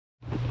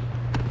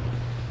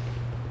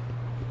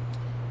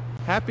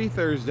Happy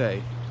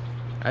Thursday.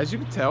 As you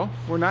can tell,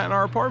 we're not in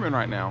our apartment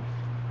right now.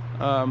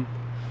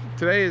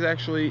 Today is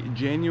actually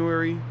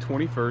January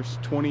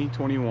 21st,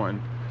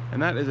 2021.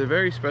 And that is a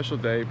very special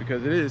day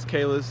because it is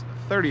Kayla's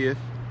 30th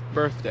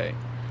birthday.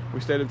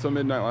 We stayed until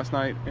midnight last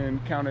night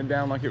and counted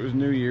down like it was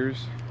New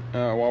Year's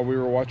while we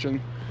were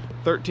watching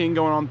 13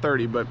 going on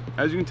 30. But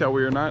as you can tell,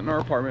 we are not in our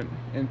apartment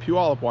in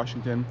Puyallup,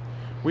 Washington.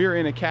 We are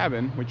in a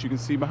cabin, which you can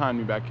see behind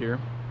me back here,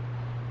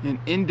 in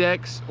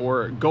Index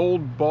or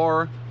Gold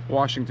Bar,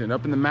 Washington,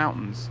 up in the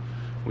mountains.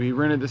 We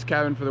rented this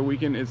cabin for the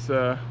weekend. It's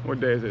what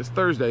day is it? It's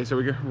Thursday, so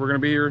we're gonna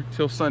be here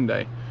till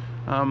Sunday.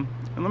 And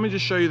let me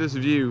just show you this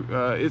view.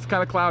 It's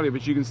kind of cloudy,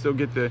 but you can still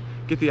get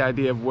the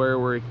idea of where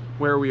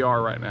we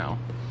are right now.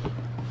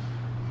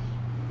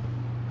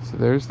 So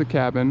there's the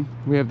cabin.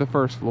 We have the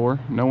first floor.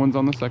 No one's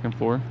on the second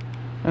floor.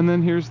 And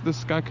then here's the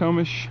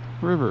Skycomish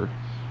River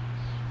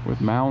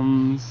with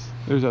mountains.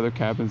 There's other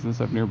cabins and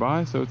stuff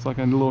nearby, so it's like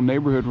a little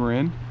neighborhood we're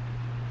in.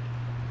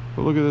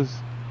 But look at this.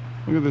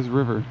 Look at this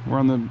river. We're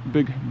on the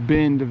big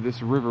bend of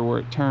this river where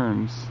it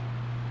turns.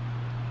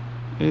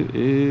 It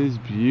is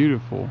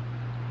beautiful.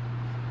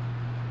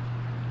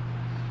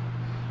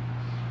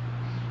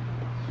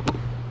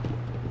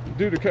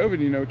 Due to COVID,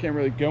 you know, we can't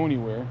really go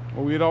anywhere.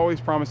 Well, we had always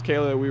promised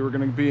Kayla that we were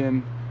going to be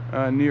in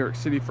New York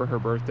City for her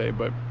birthday,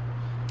 but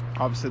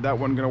obviously that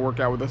wasn't going to work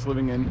out with us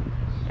living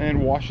in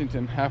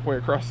Washington, halfway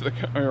across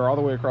or all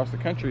the way across the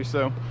country.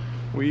 So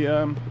we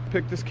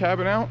picked this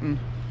cabin out, and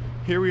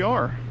here we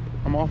are.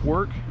 I'm off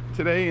work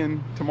today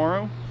and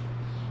tomorrow,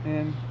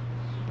 and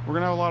we're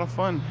gonna have a lot of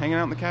fun hanging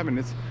out in the cabin.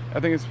 I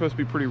think it's supposed to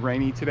be pretty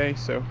rainy today,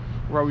 so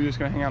we're probably just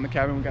gonna hang out in the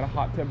cabin. We got a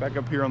hot tub back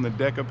up here on the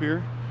deck up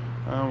here.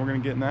 We're gonna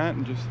get in that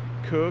and just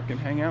cook and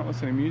hang out,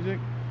 listen to music,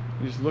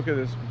 and just look at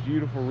this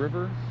beautiful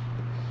river.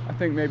 I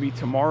think maybe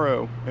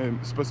tomorrow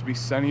it's supposed to be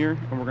sunnier,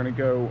 and we're gonna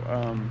go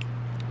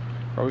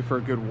probably for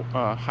a good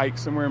hike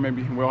somewhere.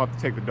 Maybe we'll have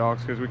to take the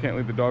dogs because we can't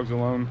leave the dogs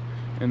alone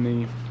in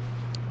the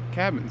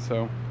cabin.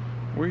 So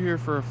we're here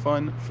for a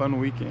fun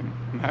weekend.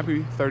 And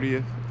happy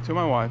 30th to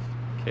my wife,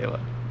 Kayla.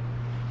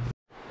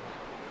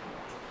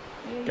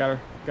 Hey.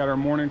 Got our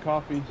morning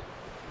coffee.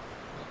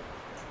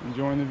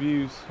 Enjoying the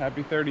views.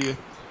 Happy 30th.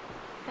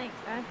 Thanks,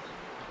 guys.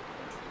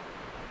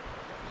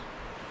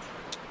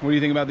 What do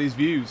you think about these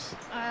views?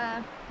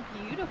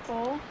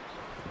 Beautiful.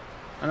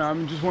 I know,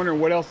 I'm just wondering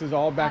what else is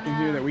all back in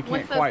here that we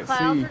can't quite see.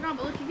 Clouds are gone,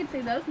 but look, you can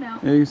see those now.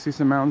 Yeah, you can see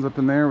some mountains up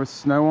in there with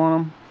snow on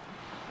them.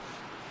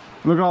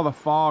 Look at all the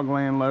fog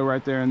laying low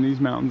right there in these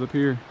mountains up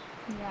here.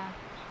 Yeah.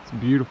 It's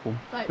beautiful.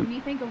 Like when you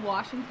think of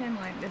Washington,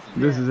 like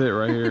this is it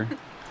right here.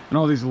 And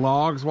all these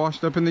logs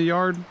washed up in the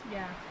yard.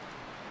 Yeah.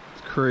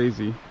 It's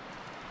crazy.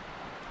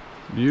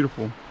 It's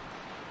beautiful.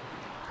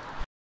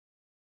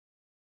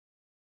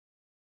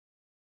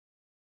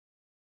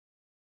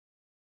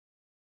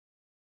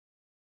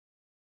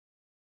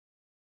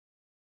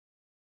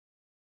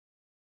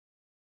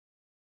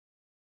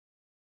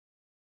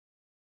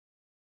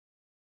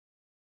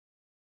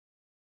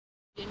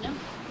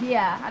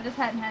 Yeah, I just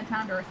hadn't had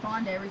time to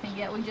respond to everything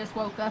yet. We just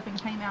woke up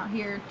and came out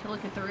here to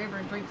look at the river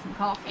and drink some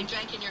coffee. You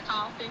drinking your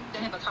coffee? They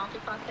have a coffee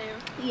pot there?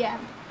 Yeah,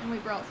 and we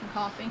brought some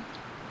coffee.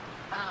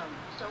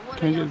 So what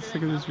Can are you you get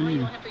sick of this view? going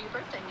to have for your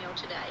birthday meal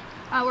today?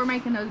 We're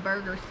making those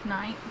burgers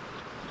tonight.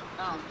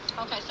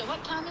 Okay, so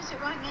what time is it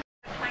right now?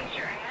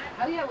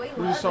 Oh yeah, we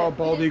just saw a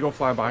bald eagle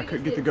fly by. I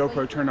couldn't get the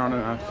GoPro turned on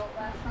enough.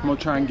 I'm gonna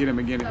try and get him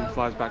again if he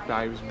flies back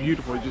by. He was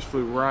beautiful. He just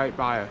flew right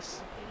by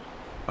us.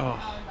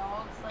 Oh.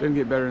 Doesn't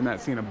get better than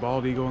that, seeing a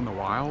bald eagle in the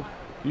wild.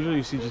 Usually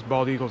you see just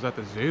bald eagles at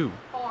the zoo.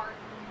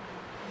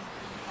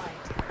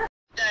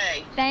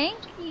 Thank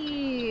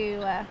you.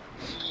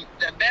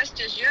 The best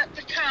is yet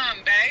to come,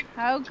 babe.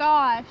 Oh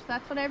gosh,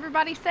 that's what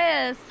everybody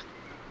says.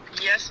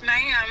 Yes,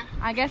 ma'am.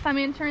 I guess I'm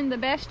entering the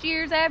best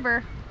years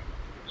ever.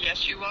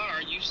 Yes, you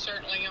are. You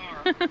certainly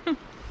are.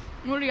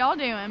 What are y'all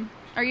doing?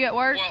 Are you at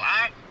work?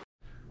 Well,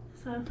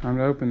 So, time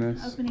to open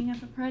this. opening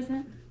up a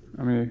present.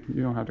 I mean,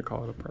 you don't have to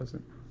call it a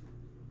present.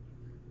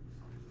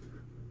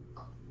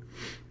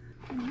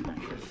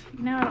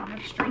 You know, I don't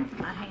have strength in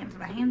my hands.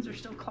 My hands are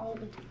still cold.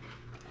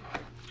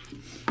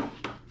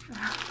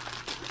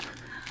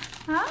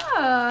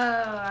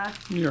 Oh.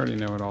 You already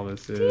know what all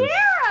this is.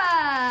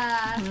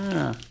 Tiara!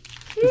 Yeah.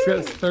 It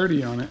says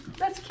 30 on it.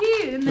 That's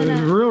cute. And The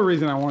then real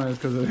reason I want it is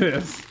because of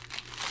this.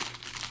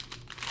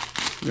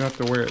 You have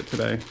to wear it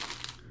today.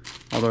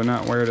 Although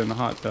not wear it in the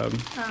hot tub.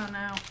 oh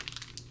no.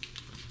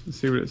 Let's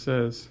see what it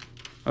says.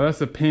 Oh,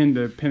 that's a pin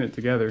to pin it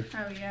together.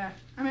 Oh yeah.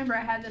 I remember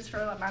I had this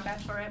for like my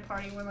bachelorette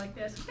party, one like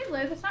this. Hey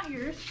Lou, that's not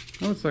yours.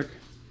 Oh, it's like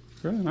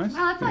really nice.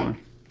 Oh, it's like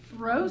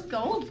rose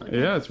gold. Looking.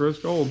 Yeah, it's rose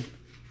gold.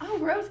 Oh,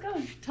 rose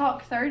gold.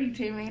 Talk 30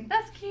 to me.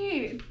 That's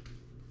cute.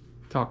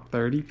 Talk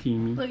 30 to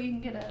me. Look, you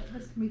can get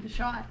this can be the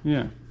shot.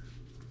 Yeah.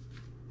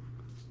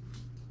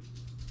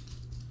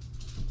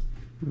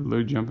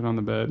 Lou jumping on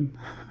the bed.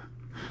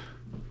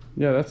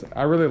 Yeah,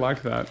 I really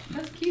like that.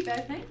 That's cute,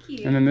 babe. Thank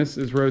you. And then this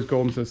is rose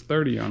gold and says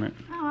 30 on it.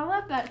 Oh, I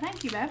love that.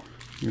 Thank you, babe.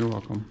 You're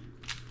welcome.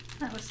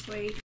 That was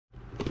sweet.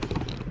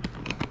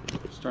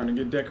 Starting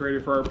to get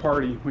decorated for our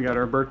party. We got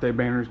our birthday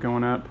banners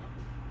going up.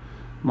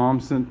 Mom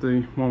sent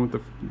the one with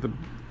the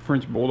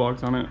French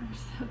bulldogs on it.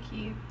 They're so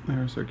cute. They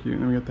were so cute.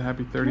 And then we got the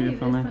happy 30th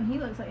Maybe on there. this one, he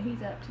looks like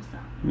he's up to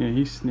something. Yeah,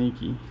 he's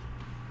sneaky.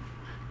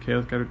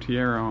 Kayla's got her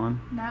tiara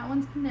on. That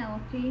one's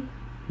Penelope.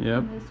 Yep.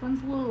 And this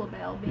one's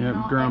Lulabelle, being Yep,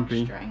 all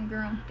grumpy. extra and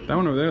grumpy. That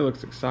one over there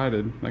looks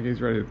excited, like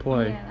he's ready to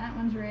play. Yeah, that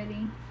one's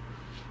ready.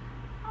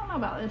 I don't know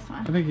about this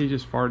one. I think he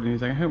just farted and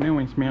he's like, I hope no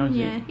one smells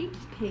Yeah, it. he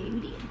just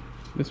peed it.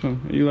 This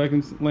one, are you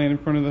liking laying in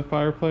front of the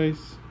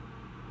fireplace?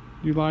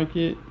 You like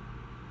it?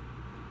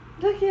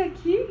 Look how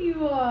cute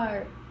you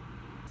are.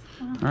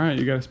 Alright,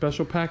 you got a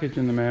special package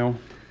in the mail.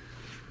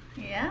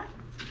 Yeah?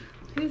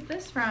 Who's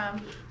this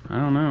from? I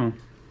don't know.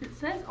 It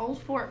says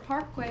Old Fort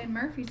Parkway in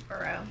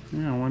Murfreesboro.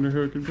 Yeah, I wonder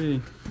who it could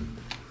be.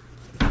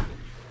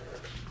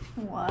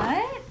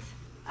 What?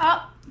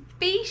 Oh,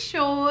 Be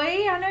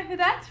Shoy. I know who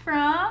that's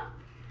from.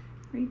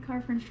 Read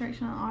card for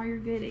instruction on all your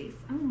goodies.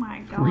 Oh my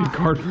god. Read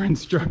card for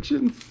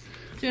instructions.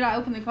 Should I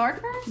open the card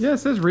first? Yeah, it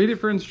says read it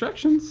for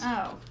instructions.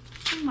 Oh.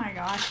 Oh my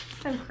gosh.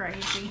 So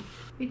crazy.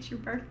 It's your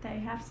birthday.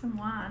 Have some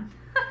wine.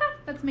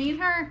 That's me and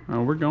her.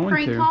 Oh, we're going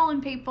Prank to.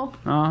 calling people.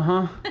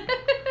 Uh-huh.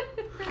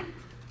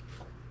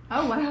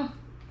 Oh wow.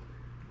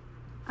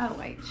 Oh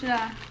wait, should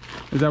I?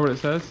 Is that what it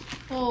says?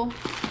 Well,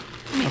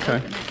 let me Okay.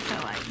 open it so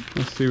like.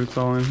 Let's see what's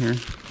all in here.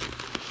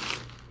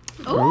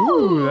 Ooh,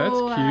 Ooh,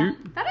 that's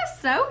cute. That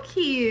is so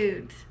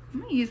cute.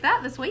 I'm gonna use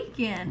that this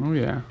weekend. Oh,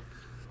 yeah.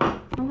 I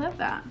love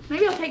that.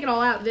 Maybe I'll take it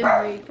all out then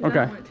read because I Okay.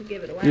 don't want it to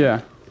give it away.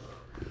 Yeah.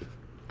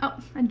 Oh,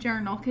 a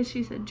journal, because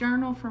she said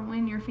journal for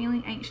when you're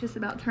feeling anxious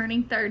about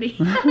turning 30.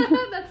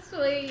 That's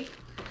sweet.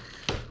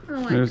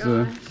 Oh my There's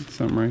gosh.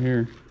 something right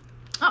here.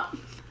 Oh.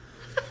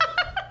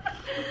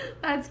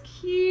 That's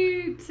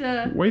cute.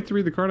 Wait to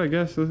read the card, I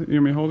guess. You want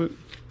me to hold it?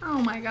 Oh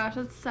my gosh,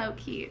 that's so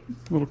cute.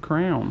 Little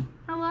crown.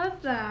 I love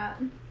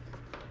that.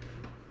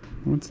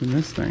 What's in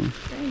this thing?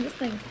 Dang, this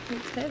thing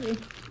looks heavy. Is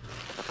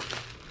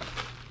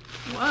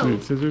Whoa.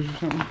 it scissors or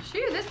something?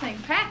 Shoot, this thing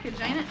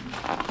packaged, ain't it?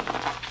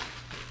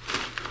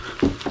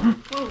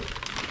 Whoa.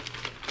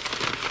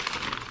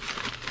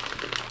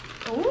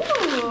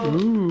 Ooh.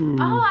 Ooh.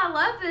 Oh, I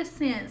love this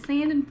scent.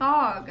 Sand and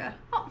fog.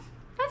 Oh,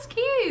 that's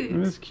cute.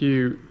 That's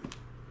cute.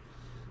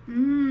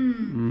 Mmm.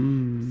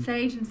 Mmm.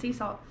 Sage and sea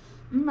salt.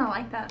 Mmm, I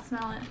like that.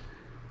 Smell it.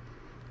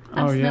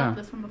 Oh, I've yeah. smelled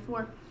this one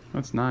before.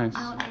 That's nice.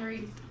 I don't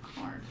read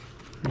hard.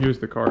 Here's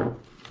the card.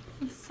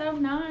 It's so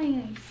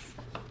nice.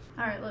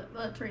 All right,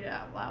 let's read it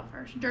out loud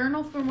first.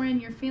 Journal for when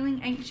you're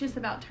feeling anxious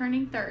about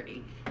turning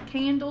 30.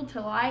 Candle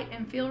to light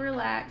and feel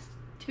relaxed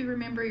to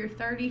remember you're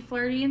 30,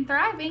 flirty, and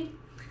thriving.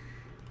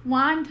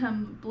 Wine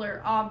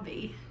tumbler,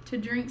 obvi, to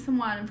drink some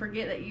wine and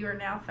forget that you are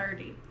now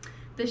 30.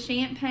 The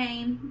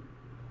champagne.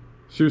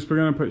 She was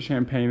going to put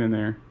champagne in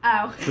there,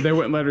 Oh. but they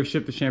wouldn't let her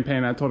ship the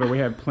champagne. I told her we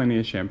have plenty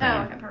of Oh,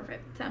 champagne. okay,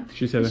 perfect. So,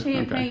 She said, the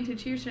champagne okay. to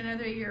cheers to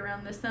another year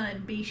around the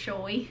sun. Be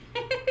showy.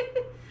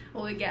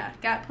 Well, we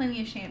got plenty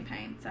of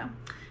champagne. So,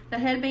 the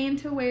headband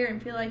to wear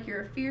and feel like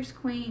you're a fierce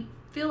queen.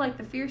 Feel like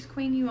the fierce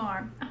queen you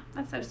are. Oh,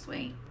 that's so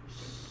sweet.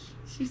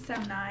 She's so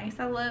nice.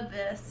 I love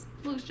this.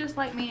 Looks just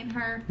like me and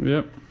her.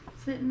 Yep.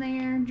 Sitting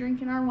there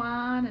drinking our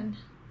wine and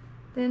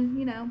then,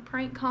 you know,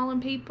 prank calling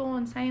people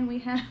and saying we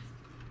have.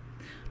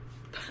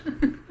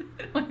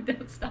 Wait,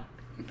 don't stop.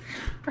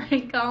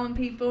 Prank calling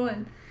people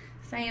and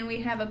saying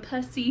we have a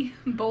pussy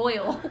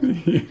boil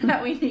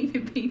that we need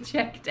to be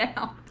checked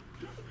out.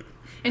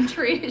 And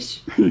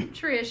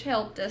Trish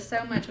helped us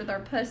so much with our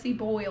pussy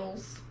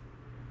boils.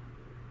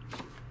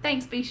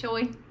 Thanks,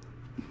 Bishoy.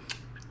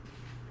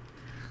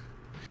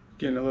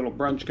 Getting a little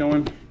brunch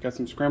going. Got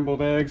some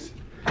scrambled eggs.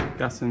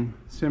 Got some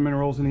cinnamon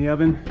rolls in the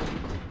oven.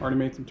 Already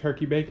made some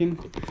turkey bacon.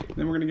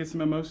 Then we're gonna get some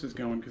mimosas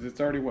going because it's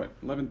already what,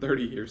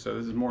 11:30 here, so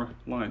this is more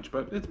lunch,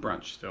 but it's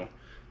brunch still.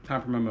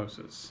 Time for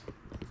mimosas.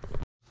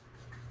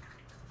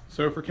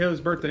 So for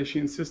Kayla's birthday, she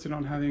insisted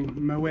on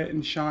having Moet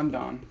and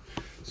Chandon.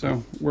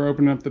 So we're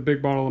opening up the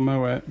big bottle of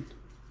Moet.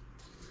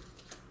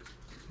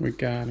 We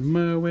got a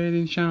Moet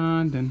and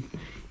Chandon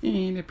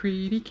in a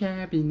pretty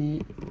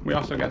cabinet. We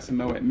also got some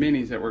Moet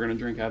minis that we're gonna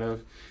drink out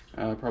of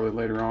probably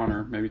later on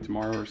or maybe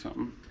tomorrow or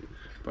something.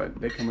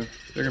 But they come with,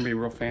 they're gonna be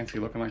real fancy,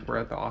 looking like we're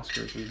at the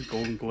Oscars or the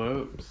Golden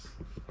Globes.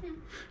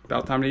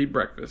 About time to eat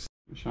breakfast.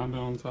 Chandon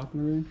on top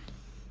and everything.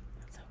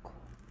 That's so cool.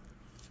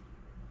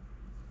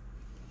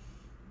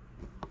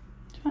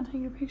 Do you want to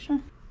take your picture?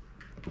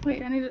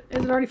 Wait, is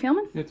it already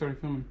filming? Yeah, it's already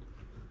filming.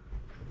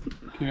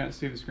 Can you not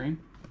see the screen?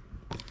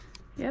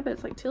 Yeah, but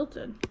it's like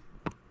tilted.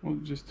 Well,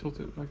 just tilt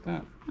it like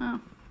that. Oh.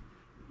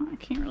 Well, I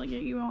can't really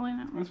get you all in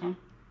it. That's fine.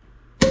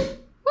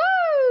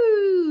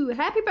 Woo!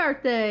 Happy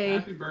birthday!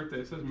 Happy birthday.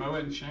 It says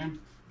Moet and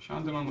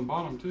Chandon on the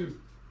bottom, too.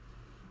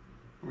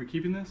 Are we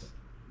keeping this?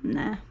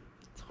 Nah,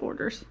 it's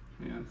hoarders.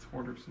 Yeah, it's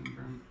hoarder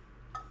syndrome.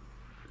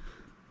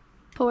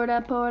 Pour it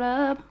up, pour it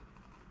up.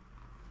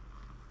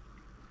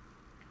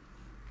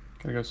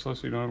 Gotta go slow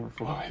so you don't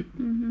overflow it.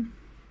 Mm-hmm.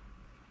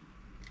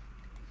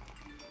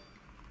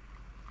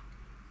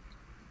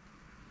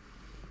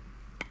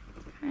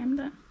 Okay, I'm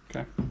done.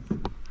 Okay.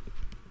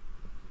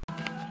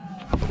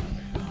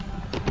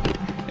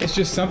 It's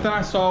just something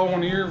I saw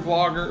one of your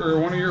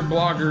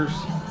bloggers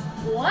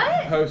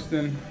What?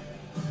 hosting.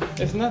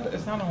 It's not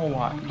a whole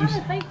lot. I'm trying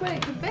to think what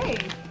it could be.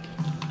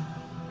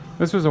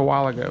 This was a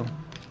while ago.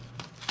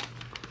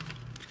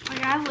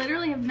 Like, I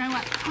literally have no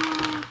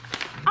idea.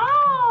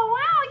 Oh,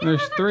 wow. Yeah,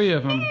 There's 3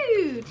 of them.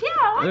 Cute. Yeah,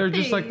 I like They're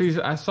just like these.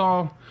 I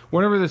saw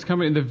whatever this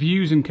company, the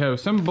Views and Co.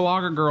 Some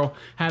blogger girl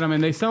had them,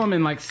 and they sell them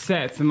in like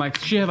sets, and like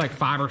she had like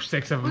 5 or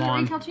 6 of them Was it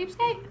on. Retail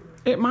Cheapskate?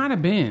 It might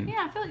have been.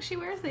 Yeah, I feel like she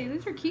wears these.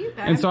 These are cute,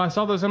 though. And so I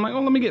saw those. I'm like,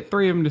 well, let me get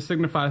 3 of them to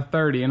signify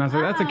 30. And I was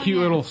like, that's a cute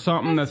yeah. little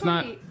something that's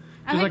not sweet. just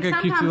I think like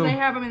a cute sometimes little. they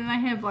have them and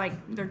they have like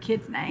their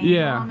kids' names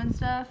Yeah. on them and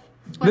stuff.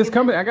 Like This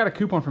company, I got a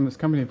coupon from this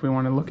company if we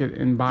want to look at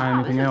and buy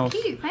anything this is else.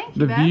 cute. Thank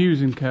you, The babe.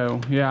 Views and Co.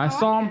 Yeah, I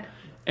saw like them. it.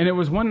 And it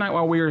was one night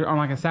while we were on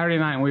like a Saturday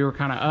night and we were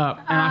kind of up.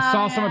 And I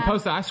saw someone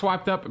post it. I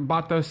swiped up and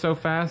bought those so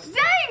fast.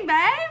 Dang,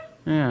 babe.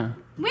 Yeah.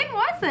 When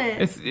was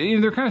it? It's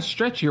they're kind of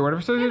stretchy or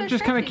whatever, so Yeah, they're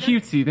just kind of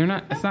stretchy. cutesy. They're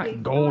not. It's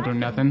not gold or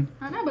nothing.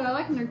 I know, but I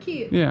like them. They're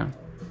cute. Yeah.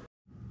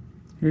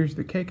 Here's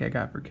the cake I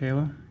got for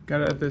Kayla.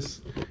 Got it at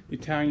this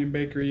Italian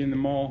bakery in the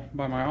mall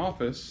by my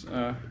office.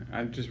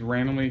 I just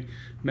randomly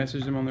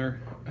messaged them on their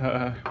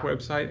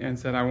website and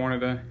said I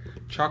wanted a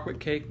chocolate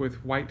cake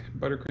with white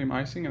buttercream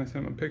icing, and I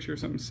sent them a picture of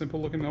something simple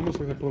looking, almost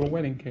like a little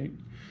wedding cake.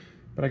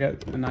 But I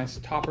got a nice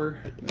topper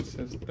that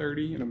says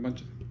 30 and a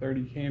bunch of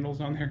 30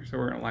 candles on there, so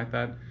we're gonna light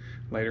that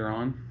later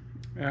on.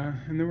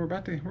 And then we're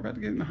about to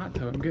get in the hot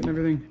tub. I'm getting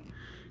everything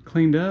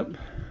cleaned up.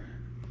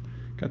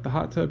 Got the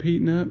hot tub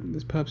heating up.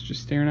 This pup's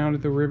just staring out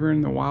at the river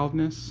and the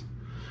wildness.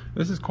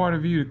 This is quite a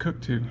view to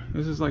cook to.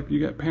 This is like you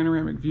got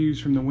panoramic views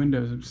from the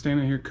windows. I'm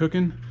standing here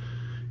cooking,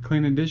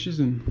 cleaning dishes,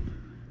 and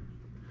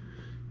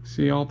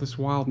see all this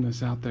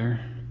wildness out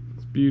there.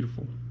 It's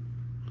beautiful.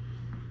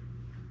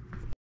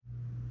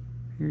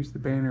 Here's the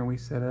banner we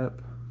set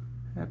up.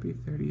 Happy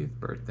 30th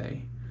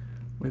birthday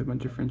with a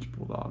bunch of French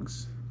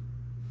bulldogs.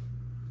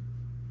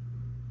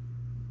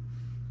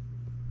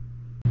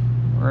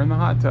 We're in the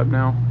hot tub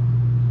now.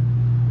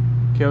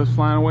 Kayla's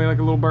flying away like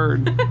a little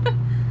bird.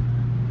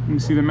 You can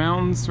see the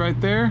mountains right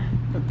there.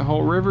 Got the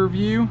whole river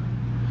view.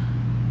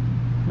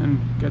 And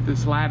got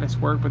this lattice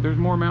work, but there's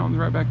more mountains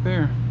right back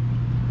there.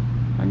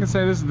 I can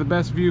say this is the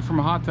best view from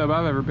a hot tub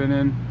I've ever been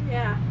in.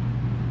 Yeah.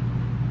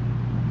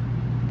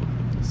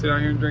 Sit out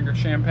here and drink our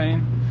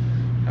champagne.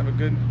 Have a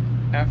good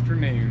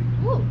afternoon.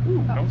 Ooh,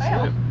 Don't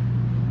slip.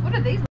 What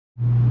are these?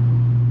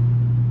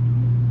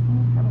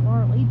 Got a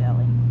Laura Lee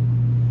belly.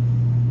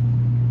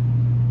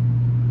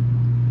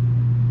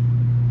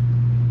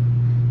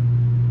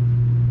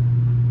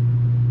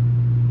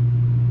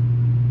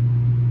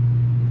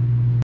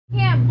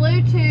 Yeah,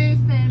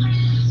 Bluetooth and.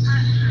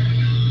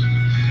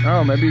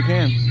 Oh, maybe you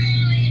can.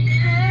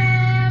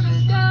 Never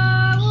go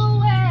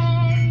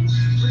away.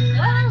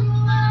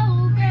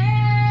 Whoa,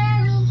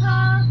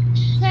 Grandpa,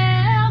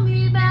 tell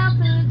me about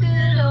the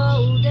good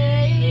old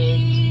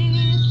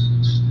days.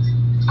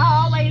 I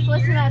always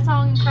listen to that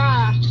song and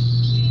cry.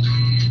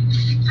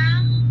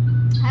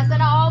 I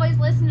said I always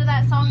listen to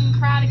that song and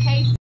cry to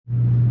Casey.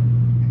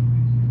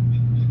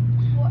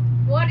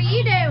 What are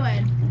you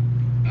doing?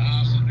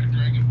 Sitting there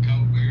drinking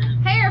cold beer.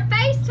 Here,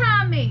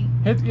 FaceTime me.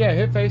 Hit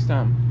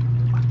FaceTime.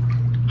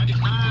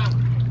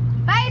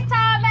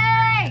 FaceTime me.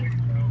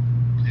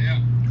 Yeah.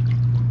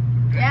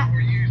 Yeah.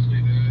 We're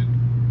usually doing.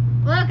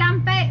 Look,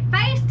 I'm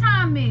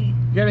FaceTime me.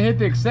 You gotta hit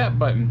the accept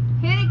button.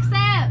 Hit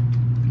accept.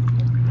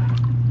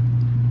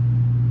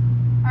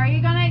 Are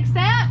you gonna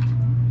accept?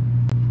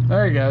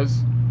 There he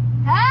goes.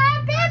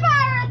 Happy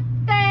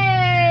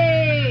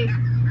birthday!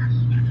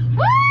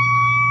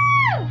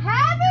 Woo!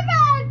 Happy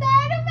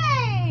birthday to me!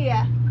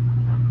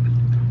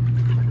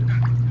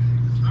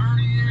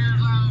 30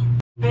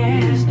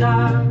 years old.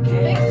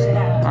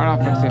 Alright, I'll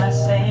fix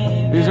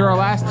it. These are our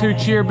last 2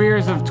 cheer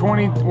beers of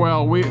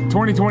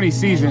 2020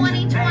 season.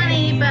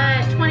 2020,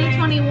 but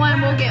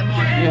 2021 we'll get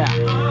more. Yeah.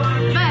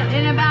 But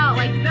in about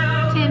like 10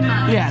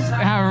 months. Yeah,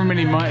 however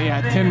many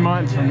months, 10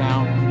 months from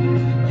now.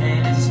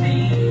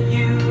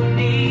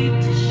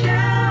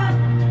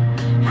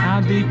 How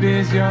deep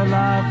is your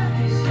love?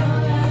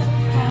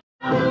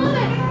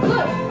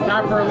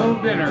 Time for a little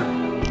dinner.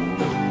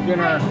 Get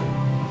our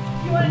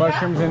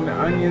mushrooms and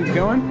onions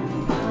going.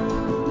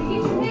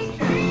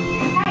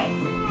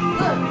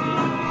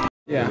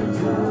 Yeah.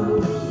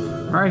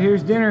 All right,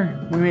 here's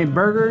dinner. We made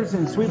burgers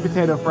and sweet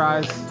potato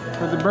fries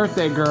for the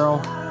birthday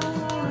girl.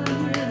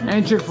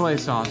 And Chick-fil-A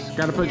sauce.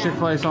 Got to put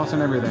Chick-fil-A sauce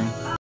on everything.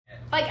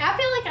 Like, I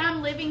feel like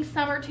I'm living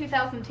summer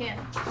 2010.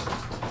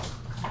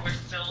 We're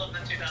still in the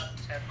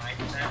 2010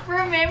 mindset.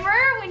 Remember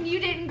when you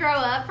didn't grow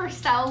up for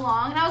so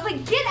long? And I was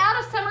like, get out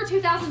of summer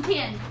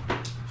 2010.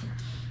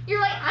 You're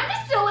like, I'm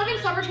just still living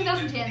summer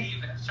 2010.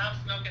 Stop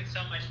smoking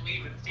so much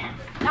weed with Steven.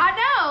 I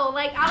know.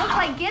 Like, I was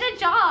like, get a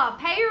job.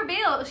 Pay your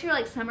bills. You're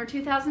like, summer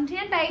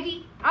 2010,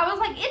 baby. I was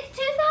like, it's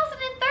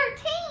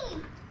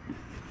 2013.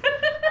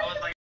 I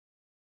was like,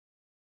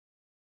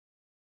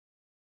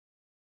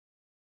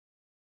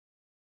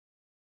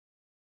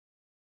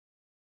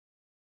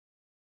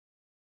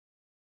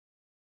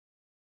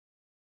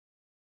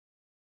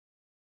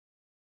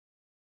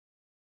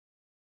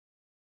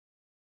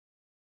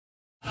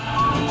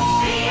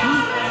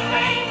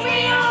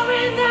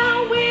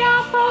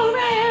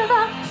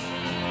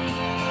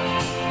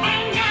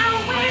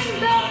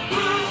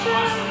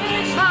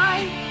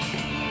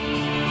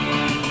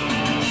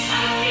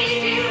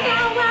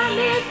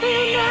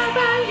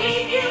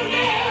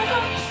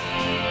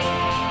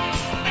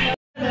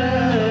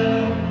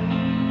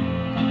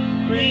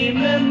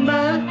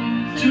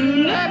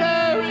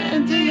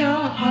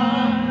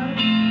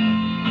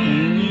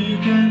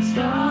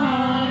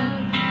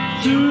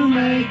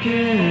 make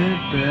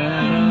it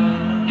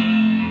better.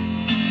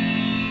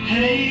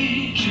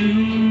 Hey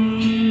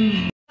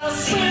Jude.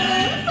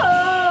 Swimming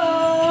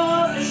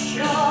for the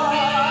shore.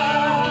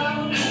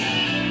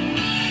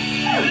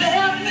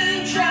 Left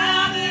me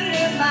drowning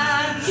in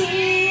my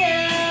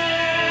tears.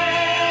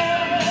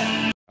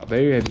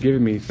 They had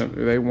given me some,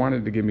 they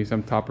wanted to give me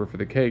some topper for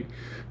the cake,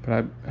 but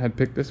I had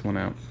picked this one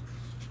out.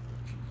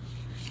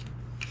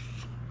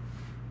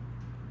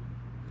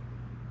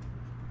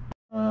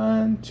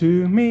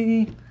 To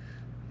me.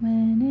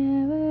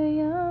 Whenever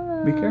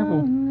you're Be careful.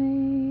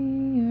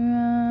 lonely,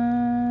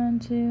 run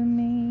to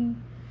me.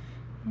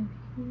 If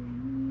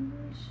you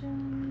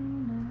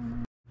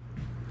should.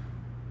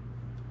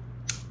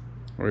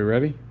 Are we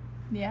ready?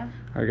 Yeah.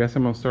 I guess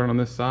I'm gonna start on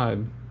this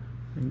side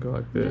and go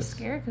like I'm this. just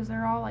scared because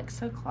they're all like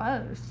so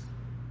close.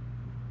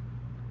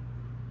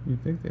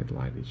 You'd think they'd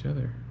light each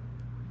other.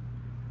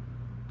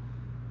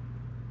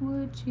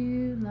 Would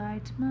you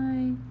light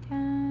my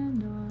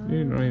candle?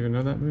 You don't even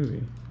know that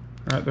movie.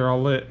 All right, they're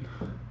all lit.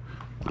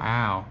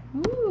 Wow.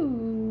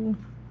 Ooh.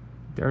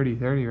 Dirty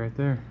 30 right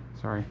there.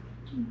 Sorry.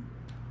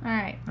 All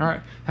right. All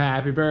right.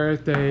 Happy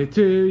birthday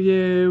to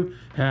you.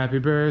 Happy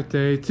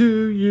birthday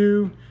to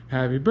you.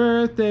 Happy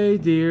birthday,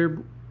 dear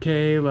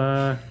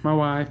Kayla, my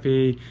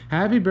wifey.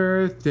 Happy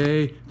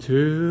birthday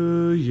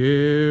to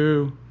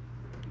you.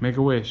 Make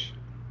a wish.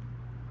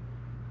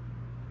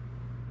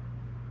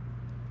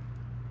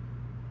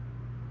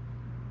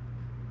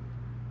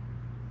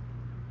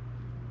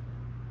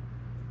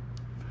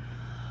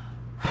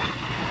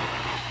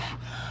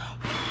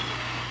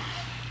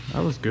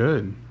 That was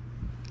good.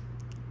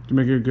 Did you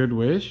make a good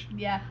wish?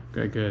 Yeah.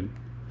 Okay, good.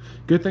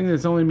 Good thing that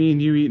it's only me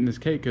and you eating this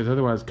cake, because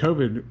otherwise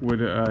COVID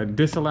would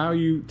disallow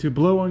you to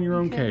blow on your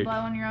own You cake. blow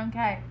on your own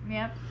cake.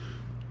 Yep.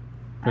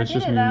 That's I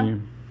just did me it, and though.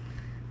 you.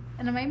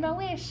 And I made my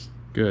wish.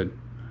 Good.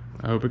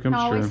 I hope it comes I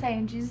true. always say,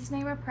 in Jesus'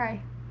 name I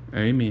pray.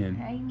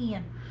 Amen.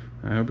 Amen.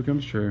 I hope it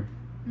comes true.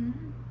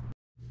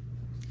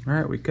 Mm-hmm. All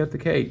right, we cut the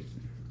cake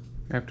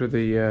after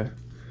the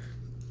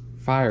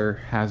fire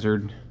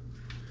hazard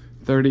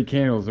 30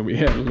 candles that we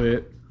had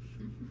lit.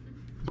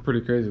 It's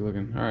pretty crazy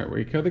looking. All right,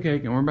 we cut the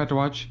cake and we're about to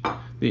watch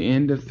the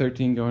end of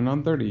 13 going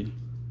on 30,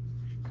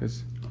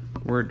 because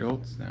we're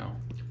adults now.